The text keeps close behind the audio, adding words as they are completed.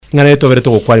ngana tobere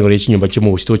to kwani ngore chinyumba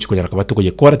chimu gushito chikonyara kabato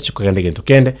kugekora chikogende gento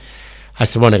kende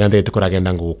asibona gande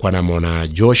tukoragenda ngo kwana mona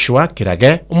Joshua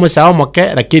kirage umusao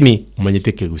moke lakini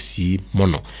umanyiteke gusi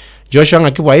mono Joshua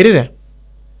ngakibwairire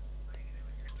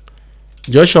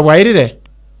Joshua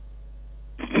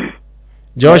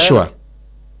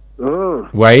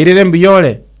wairire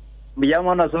mbiyole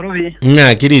Biyamona sorubi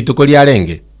kiri tukoli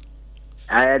arenge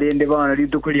aya rinde bono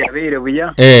ritukuli abere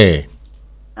buya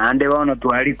ande bono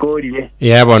twali kolire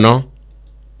bono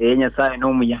Nyasaye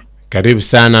no muya karibu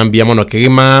sana mbiyamono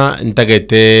kigima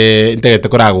ntagete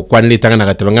kora gukwanira itangana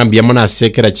gateba ngambiyamona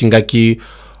sekera chingaki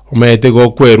umete go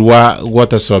kwerwa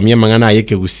gwatasomye mangana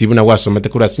yeke gusibu na gwasomete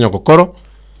kura sinya kokoro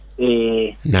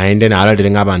naende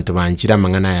nararire ng'abantu banjira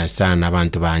mangana ya sana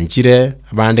abantu banjire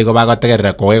abandi go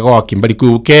bagotegerera kogego kimbali ku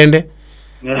weekend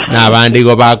na abandi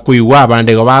go bakuiwa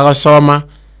abandi go bagosoma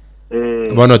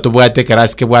bono tubwate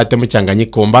karaske bwate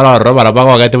muchanganyiko mbaroro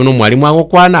barabago gate no mwalimu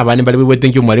agukwana abandi bari bwete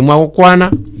ngi mwalimu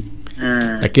agukwana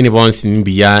lakini bonsi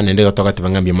mbiya nende gotoka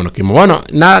tibangambye mono kimo bono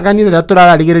naganire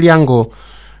turararigereria ngo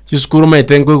cisukuru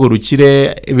metengo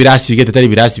igurukire ibirasi bigete tari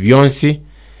birasi byonsi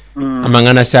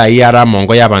amangana sa yara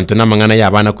mongo y'abantu namangana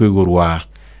y'abana kwigurwa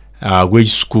gwe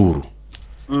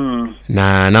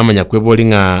na namanya kweboli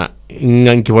nga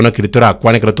nkibona kiritora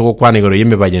kwane kirotoko kwane igoro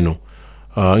yeme banyeno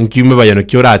nkime banyeno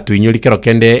kyora tuinyuri kero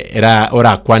kende era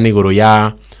ora kwane igoro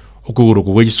ya okuguru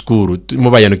kugwe gisukuru mu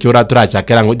banyeno kyora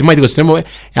turachakera ngo timaiti gosemo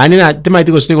yani na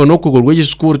timaiti gosego no kuguru kugwe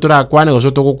gisukuru tora kwane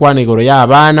gosoto ko kwane igoro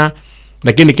y'abana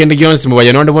lakini kende gyonsi mu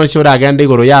banyeno ndo bonse ora agenda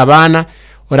igoro y'abana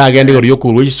ora agenda igoro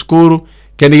yokuguru gisukuru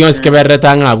kende gyonsi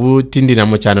kebereta ngabu tindina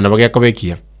mu cyane nabage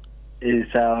kobekia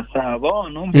sawa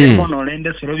bono mbono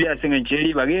lende surubya singa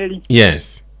ncheri bageri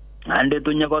yes ande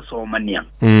tunya ko somania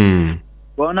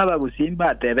bona bagusimba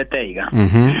atebeteiga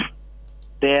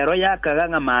tero yakaga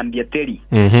nga mambia teri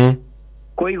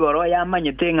ko igoro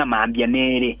yamanyete nga mambia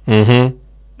nere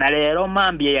na rero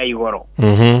mambia ya igoro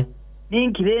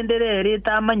ninkirendere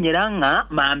tamanyira nga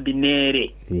mambi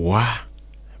nere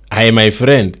hey my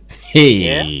friend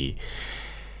hey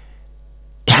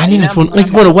yani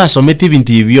nakibona gwasomete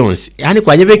ibintu byonse yani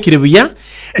kwanyebekire buya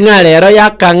nga rero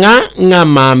yakanga nga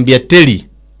mambia teri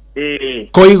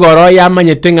ko igoro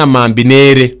yamanyete nga mambi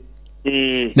nere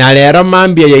na rero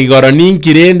mambia ya igoro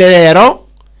ninkirende rero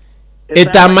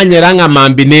etamanyira nga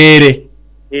mambi nere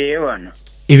bwana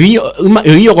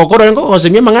ibinyo kokoro ngo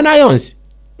kosemye mangana yonse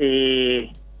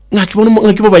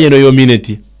ngakibona bayeno yo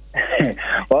minute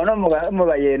ono mu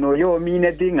bayeno yo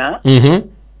minute nga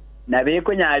na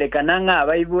beko nyalekana nga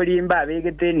abayibulimba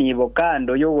abegete nibo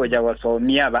kando yogoja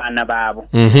basomya abana babo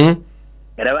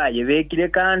era bayebekire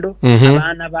kando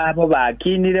abana babo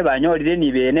bakinire banyorire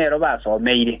nibenero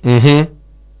basomeire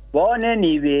bone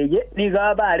nibeye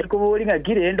nigaba ari kuburi nga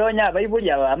kirendo nya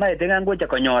abayibuli abamaete ngoja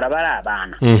konyora bara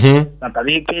abana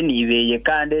bakabeke nibeye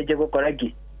kande eje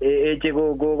gukoraki eje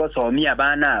gosomya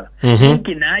abana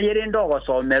iki nayere ndo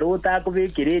gosomera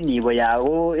utakubikire nibo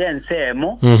yawo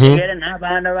ensemo gere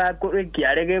nabana bakuriki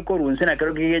arege kurunse na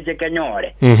kero kigeje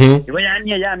kanyore ibo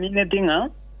yanye ya minute nga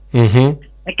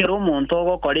ekero umuntu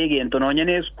ogokora egento nonye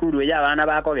ne skuru y'abana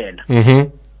bakogenda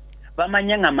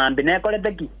bamanye nga mambi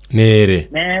nekorete ki nere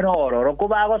nerororo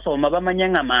kuba gosoma bamanye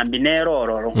nga mambi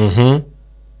nerororo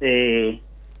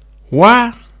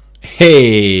wa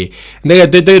hey ndege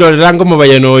tete irorango mu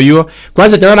bayeno yo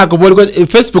kwanza tena kubulwa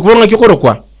Facebook bonga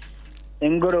kikorokwa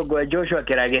engorogwa Joshua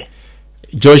Kerage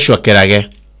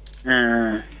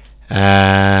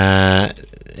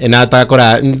enata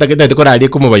kora ndagete kora ali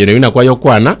mu bayeno ina kwa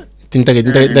yokwana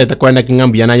tinta kwana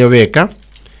kingambia nayo beka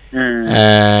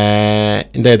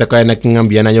ndeta kwana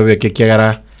kingambia nayo beka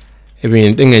kiagara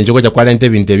ebintu ngenjo koja kwalente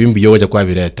ebintu ebimbi yoja kwa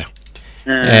bireta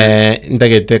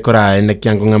ndagete kora ene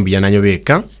kyango ngambia nayo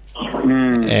beka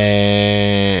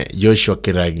Joshua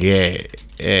Kerage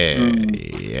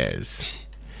yes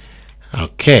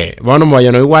okay bono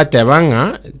moyo no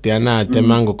watebanga tiana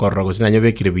temango korrogo sina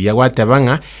nyobekire biya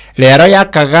watebanga lero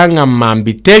yakaganga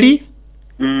mambiteri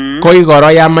ko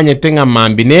igoro yamanyete nga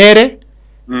mambi nere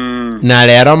na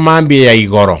lero mambi ya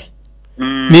igoro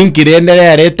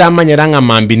ninkirendere leta amanyera nga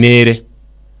mambi nere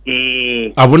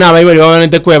abuna abayibali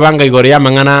babonete kwebanga igoro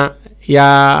yamangana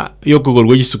ya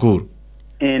yokugorwa gisukuru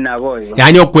naboyo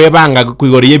yani okwebanga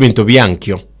kwigoro y'ebintu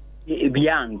byankyo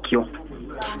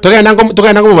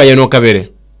tugenda ngo bayeno kabere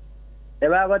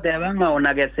ebago tebanga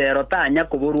onagesero tanya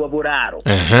kuburwa buraro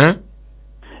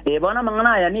bona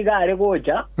mangana ya nigare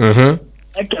gocha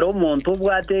ekero umuntu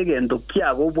bwate gento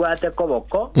kyago bwate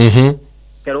koboko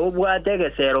kero ubwate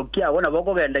gesero kia bona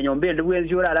boko genda nyombe ndi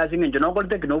bwenzi ura arasinga njo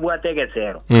nokorite kino ubwate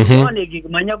gesero one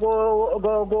gimanya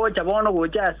go chabono go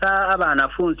chasa abana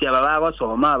funsi aba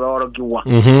bagosoma aborokiwa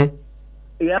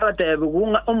yabate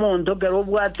bugunga umuntu kero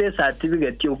ubwate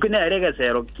certificate ukinere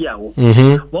gesero kiawo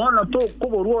bona to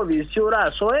kuboruo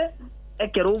bisiura soe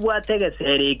ekero ubwate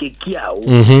gesero kiawo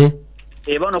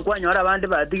bono kwanyora abandi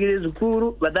batigire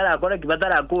zukuru batarakora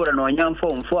kibatakura no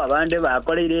nyamfomfo abandi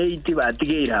bakorere iti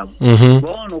batigiramo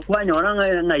bono kwanyora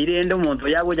ngairende umuntu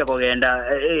yagoja kugenda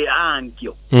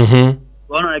ankyo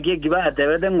bono nakie kibate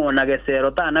bete ngona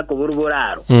gesero tana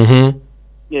kuburuburaro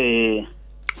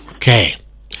okay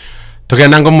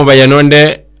togenda ngo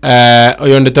mubayanonde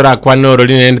oyonde torakwana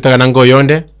orori nende togenda ngo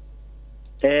oyonde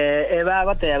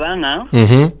bagotebanga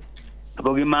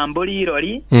abogimamburi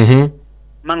irori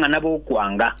mangana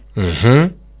bokwanga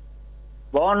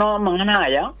bono mangana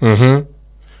aya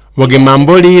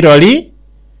bogimamburi irori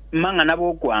mangana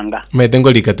bokwanga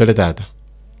metengo likatole tata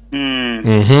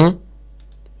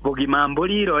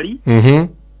bogimamburi irori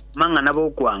mangana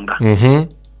bokwanga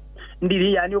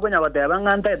ndiri yani ukonya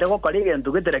gotebanga ntete gokora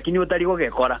igentu giterekini utari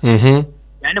gogekora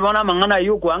yani bona mangana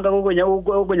yukwanga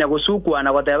gokonya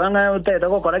gusukwana gotebanga ntete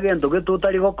gokora igentu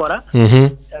gitutari gokora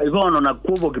bono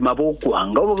nakubo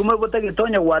gimabokwanga ubugimo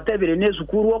butagitonya gwatebire ne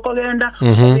sukuru okogenda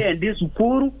ogendi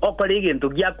sukuru okora igentu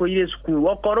gyako ire sukuru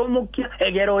okora umukia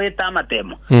egero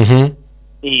etamatemo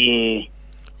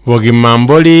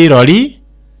bogimamboli irori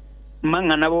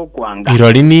mangana bokwanga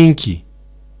irori ninki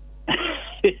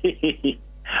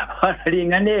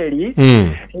ringaneri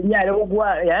yale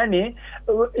ogwa yani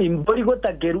imbori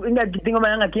gotakeru inga kitingo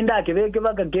mayanga kinda kebeke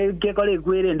baka ke kole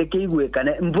kwirende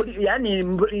keigwekane mbori yani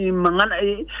mangana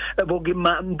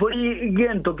bogima mbori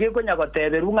gento ke konya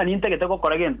goteberu nga ninte gete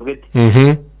gokora gento gete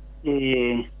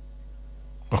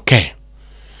okay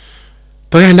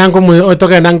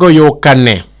togenda ngo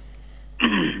yokane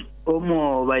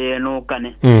omo bayeno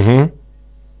kane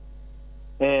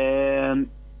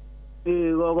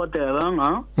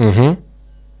gogotebanga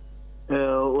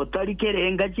otari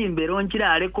kerenga chimbero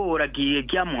nchirare kora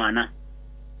kia mwana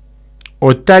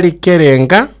otari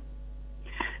kerenga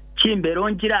chimbero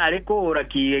nchirare kora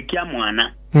kia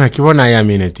mwana nakibona ya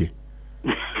minute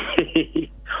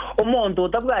omuntu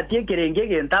otabwatie kerenge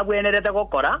gentabwenerete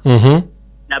gokora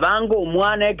nabango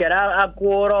umwana ekera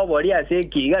akoro bori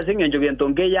asekiga singenjo gento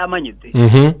nge yamanyite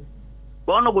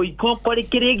bono goikokore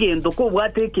kirigendo ko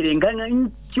bwate kirenga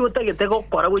ncyota getego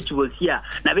kora gwichibosia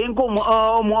nabengo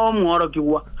omworo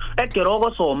kiwa ekero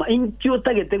gosoma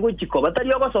incyota getego chiko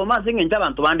batari ogosoma singenja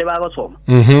abantu bande bagosoma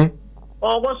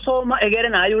ogosoma egere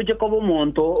nayo je ko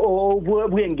bomonto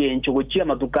bwengencho gochia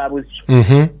matukabusi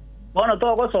bono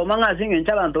to gosoma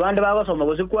ngasingenja abantu bande bagosoma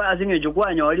gosikwa asingenjo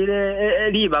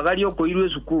kwanyorire libaga lyo koirwe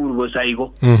sukuru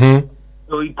gosaigo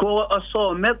oiko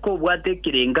osome ko bwate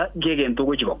kirenga gegento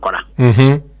gochibokora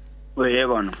oye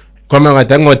bono kome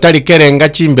gatango otari kerenga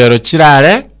chimbero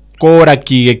chirare kora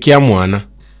kige kia mwana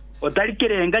otari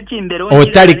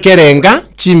kerenga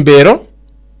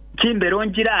chimbero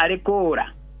nchirare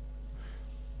kora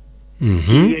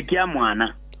kige kia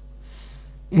mwana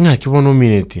kibono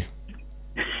minute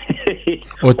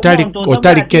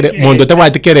otari kere mondo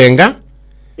tabwate kerenga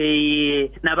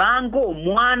nabango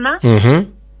mwana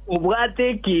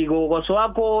ubwate kigo gosoa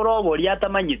koro bori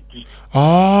atamanyiti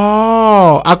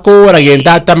akora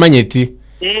genda atamanyiti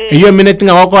iyo minute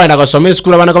nga wakoenda gosoma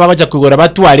skuru abana ko bagocha kugora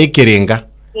batware kerenga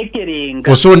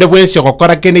osonde bwensi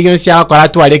gokora kende yonsi akora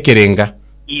atware kerenga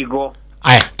igo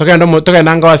aya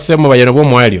togenda ngo ase mu bayero bo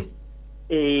mwalio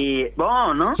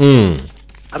bono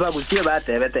abagutie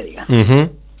batebeteiga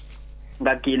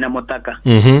ngakina mutaka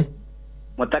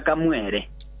mutaka mwere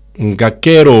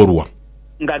ngakerorwa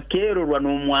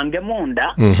n'umwange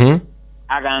munda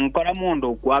agankora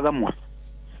mundu kwaga mwa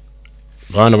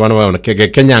bana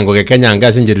kekenyango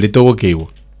asinjiri litogo kiwo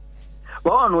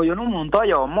bono uyu n'umuntu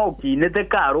oyomo kinete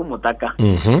karo mutaka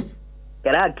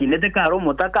kera kinete karo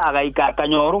mutaka agaika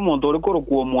kanyoro umuntu uri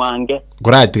kurukuo mwange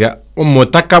kuratiga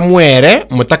umutaka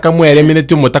mwere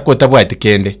minute umutaka utabwati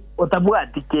kende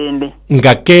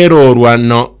ngakerorwa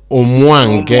no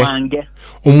umwange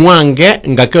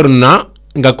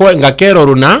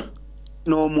ngakeroruna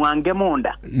no mwange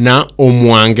munda na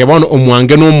omwange bono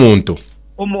omwange no muntu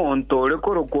uri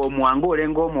kurukuo mwange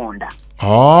urengo munda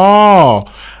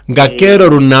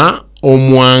ngakeroruna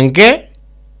omwange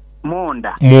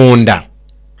munda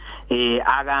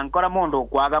agankora mundu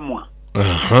kwaga mwa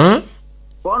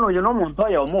bono uyu n'omuntu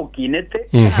oyo mukinete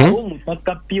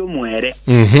umutaka pio mwere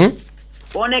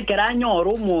bonekera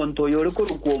nyora omuntu oyo uri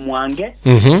kurukuo mwange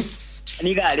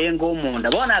nigarenga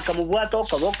omunda bona akamubwata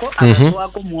okoboko agatwa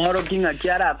kumuhoro kinga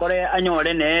kiara akore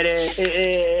anyore nere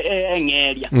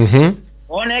engeria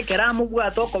bona ekeramu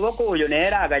bwata okoboko uyo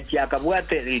nere agachia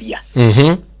akabwateriria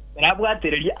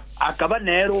erabwateriria akaba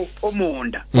nero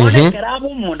omunda bona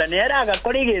ekeramu omunda nere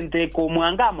agakore igente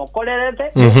kumwanga amokorerete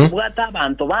bwata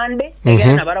abantu bande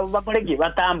egena bara bakoreki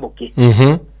batambuke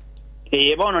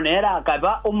bono nera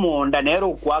akaba omunda nero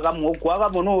ukwaga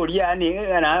bono oriani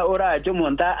na oracho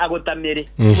monta agotamere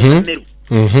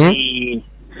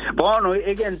bono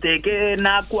egenteke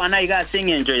na kwana iga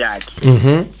sengenjo yake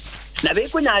na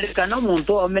bekunyarika no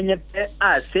muntu omenyete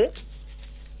ase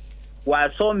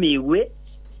wasomiwe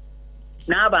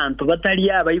n'abantu batari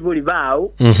abayiburi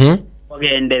bawo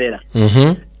ogenderera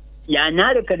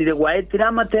yanyarekanire gwaitira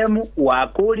amatemu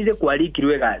wakurire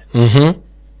kwarikirwe gazi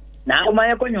na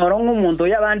umaye konyoro nk'umuntu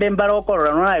yabande mbara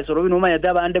okorora no ayisoro bino umaye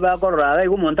abande bakorora ayi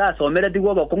umuntu asomere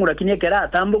tigwo bakungura kinyekera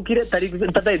atambukire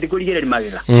tataiti kurigere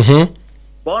magega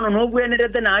bono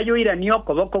nubwenerete nayo ira niyo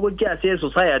koboko gukya se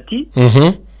society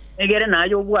egere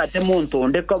nayo bwate muntu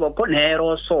nde koboko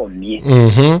nero somye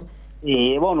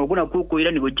bono kuna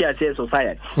kukuira ni gukya se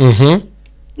society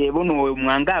bono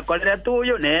mwanga akorera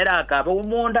tuyo nera akaba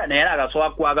umunda nera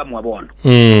agaswa kwaga mwabono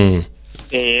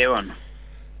bono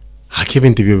haki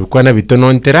bintu bikwana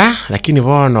bitonontera lakini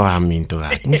bono aminto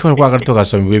gaki niko kwa gato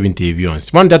gasomiwe bintu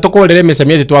byonse bono ndatokorere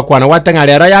mesamiezi twakwana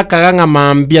watangale ara yakaganga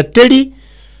mambia teri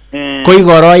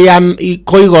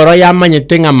koigoro ya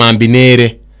manyete nga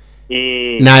mambinere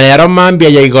na lero mambia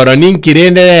ya igoro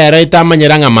ninkirende lero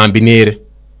itamanyera nga mambinere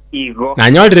igo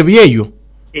na nyolre byeyo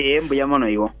mbuya mono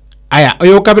igo aya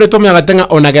oyo kabire tomya gatenga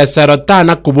onagesero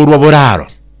tana kuburwa buraro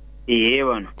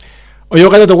bono oyo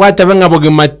gato gwatebenga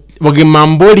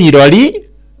bogimamboli iroli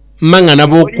mangana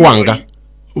bokwanga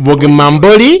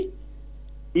bogimamboli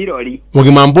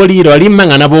iroli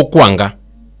mangana bokwanga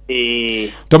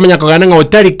tomenya kogana nga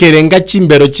otari kerenga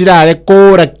chimbero chirare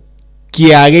kora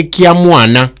kiage kia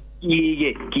mwana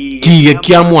kige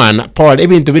kia mwana Paul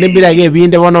ebintu bine birage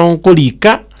binde bono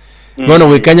nkolika bono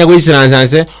wekanya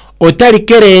gwisansanse otari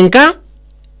kerenga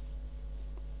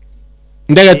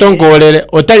ndege tonkolere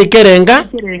otari kerenga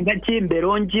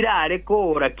chimbero njirare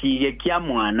kora kige kia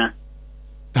mwana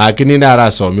akini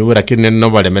ndarasomi bura kine no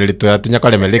balemereri tunya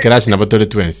kolemereri kirasi na botore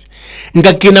twensi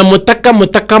ngakina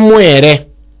mutaka mwere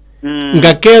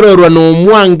ngakerorwa no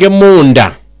mwange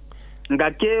munda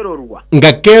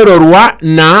ngakerorwa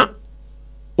na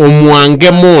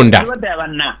omwange munda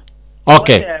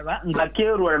okay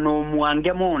ngakerorwa no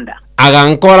mwange munda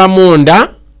agankora munda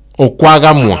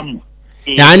okwagamwa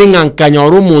yani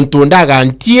ngankanyora umuntu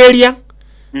ndagantieria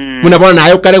muna bona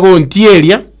ayo kare go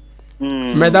ntieria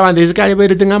meda bande zikari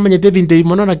berete ngamanyete binte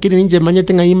bimono nakiri ninje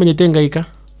manyete ngayimanyete ngaika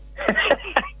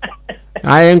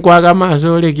aye nkwaga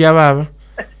masole kya baba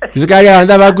zikari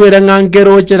anda bakwira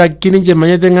ngankero chera kininje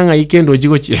manyete ngayikendo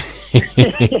jigochi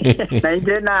na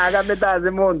inje na agametaze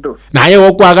muntu naye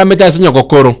okwaga metase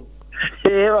nyokokoro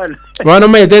bana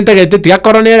mayete ntagete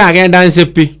tiakoronera agenda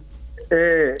nsepi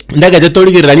ndagete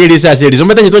toligirira ni risa series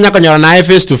umete nyitonya kanyara na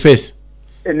face to face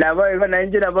nabo ego na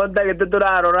inje nabo ndagete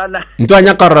turarorana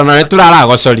ntwanya korona ne turara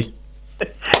gosori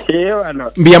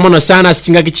bano mbia mono sana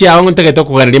singa kichia wangu ntagete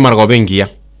kuganira margo bengia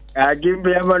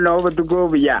mbia mono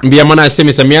obutugobuya mbia mono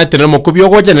asemisa miate no mukubyo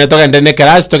goje ne togende ne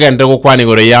class togende gukwana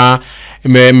igoro ya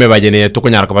me bajene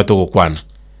tukunyara ko batugukwana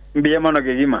mbia mono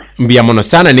kigima mbia mono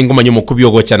sana ningumanya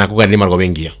mukubyo goje na kuganira margo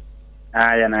bengia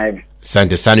aya naibi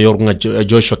sante sana yorunga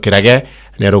Joshua Kirage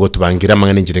nero gotubangira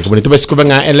mangane njire kubone tubasikuba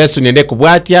nga eleso nende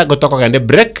kubwatia gotoko gande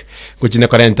break kujine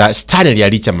korenta stanel ya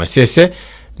licha masese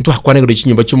ntu hakwane guri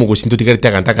chinyumba cyumugusi ntu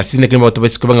tigarite kantaka sine kimba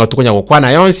tubasikuba nga tukonya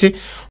gukwana yonse